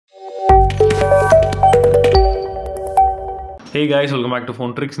Hey guys, welcome back to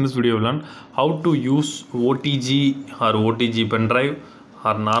Phone Tricks. In this video, we'll learn how to use OTG pen drive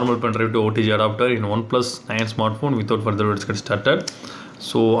or normal pen drive to OTG adapter in OnePlus 9 smartphone. Without further ado, let's get started.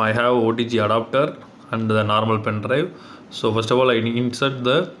 So I have OTG adapter and the normal pen drive. So first of all, I insert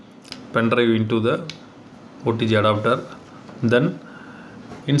the pen drive into the OTG adapter. Then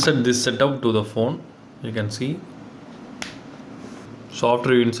insert this setup to the phone. You can see. So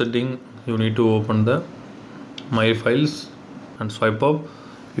after you inserting, you need to open the My Files and swipe up.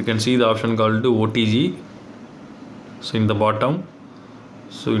 You can see the option called OTG. So in the bottom,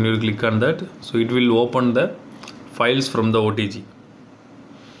 so you need to click on that. So it will open the files from the OTG.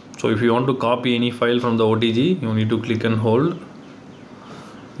 So if you want to copy any file from the OTG, you need to click and hold,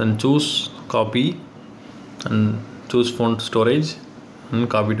 then choose copy and choose phone storage and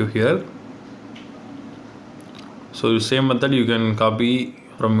copy to here. So same method you can copy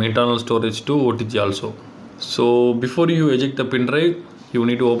from internal storage to OTG also. So before you eject the pen drive, you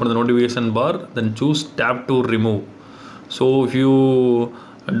need to open the notification bar, then choose tap to remove. So if you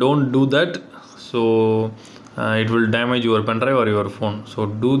don't do that, so it will damage your pen drive or your phone. So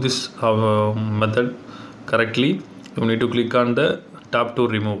do this method correctly. You need to click on the tap to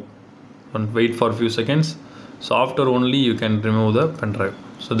remove and wait for a few seconds. So after only you can remove the pen drive.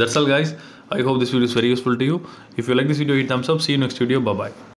 So that's all guys. I hope this video is very useful to you. If you like this video, hit thumbs up. See you next video. Bye bye.